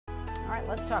All right,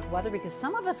 let's talk weather because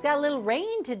some of us got a little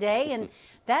rain today and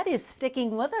that is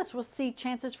sticking with us. We'll see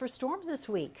chances for storms this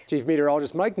week. Chief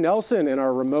Meteorologist Mike Nelson in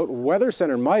our remote weather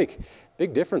center. Mike,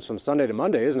 big difference from Sunday to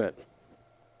Monday, isn't it?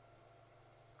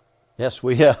 Yes,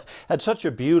 we had such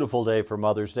a beautiful day for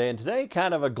Mother's Day, and today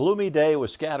kind of a gloomy day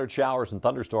with scattered showers and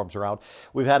thunderstorms around.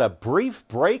 We've had a brief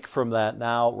break from that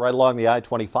now right along the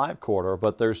I-25 corridor,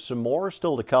 but there's some more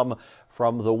still to come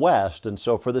from the west. And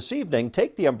so for this evening,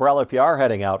 take the umbrella if you are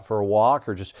heading out for a walk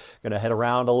or just going to head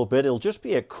around a little bit. It'll just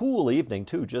be a cool evening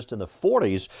too, just in the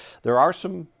 40s. There are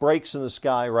some breaks in the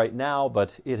sky right now,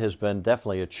 but it has been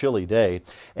definitely a chilly day.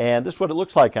 And this is what it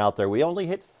looks like out there. We only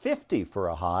hit 50 for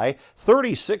a high.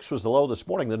 36 was the low this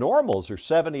morning. The normals are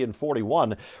 70 and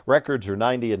 41. Records are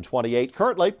 90 and 28.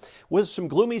 Currently, with some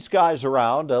gloomy skies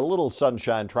around, a little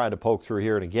sunshine trying to poke through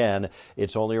here and again.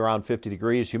 It's only around 50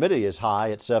 degrees. Humidity is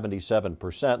high at 77%.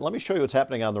 Let me show you what's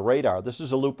happening on the radar. This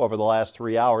is a loop over the last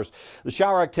 3 hours. The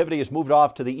shower activity has moved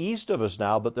off to the east of us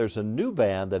now, but there's a new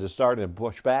band that is starting to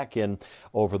push back in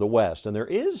over the west. And there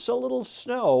is a little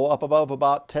snow up above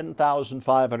about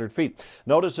 10,500 feet.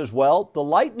 Notice as well the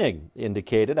lightning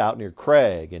indicated out near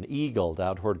Craig and Eagle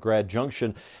down toward Grad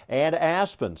Junction and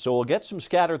Aspen. So we'll get some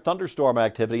scattered thunderstorm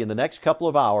activity in the next couple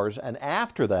of hours. And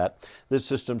after that, this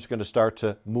system's going to start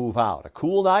to move out. A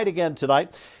cool night again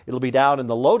tonight. It'll be down in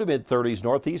the low to mid 30s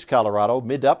northeast Colorado,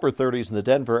 mid to upper 30s in the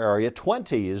Denver area,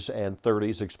 20s and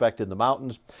 30s expected in the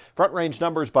mountains. Front range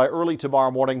numbers by early tomorrow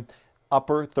morning,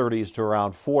 upper 30s to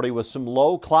around 40 with some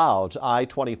low clouds,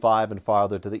 I-25 and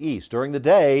farther to the east. During the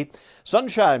day,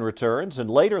 sunshine returns, and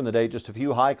later in the day, just a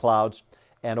few high clouds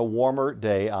and a warmer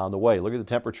day on the way. Look at the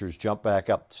temperatures jump back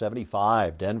up.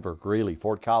 75, Denver, Greeley,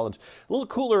 Fort Collins. A little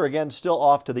cooler again, still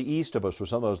off to the east of us, where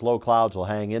some of those low clouds will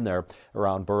hang in there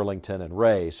around Burlington and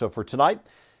Ray. So for tonight,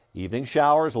 evening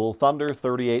showers, a little thunder,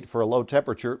 38 for a low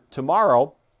temperature.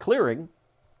 Tomorrow, clearing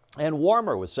and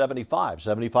warmer with 75.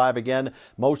 75 again,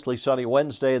 mostly sunny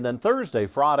Wednesday, and then Thursday,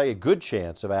 Friday, a good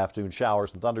chance of afternoon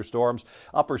showers and thunderstorms.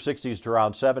 Upper 60s to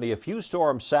around 70. A few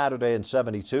storms Saturday and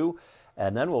 72.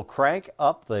 And then we'll crank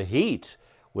up the heat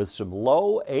with some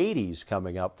low 80s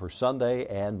coming up for Sunday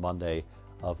and Monday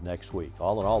of next week.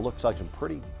 All in all, looks like some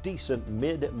pretty decent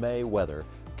mid-May weather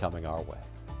coming our way.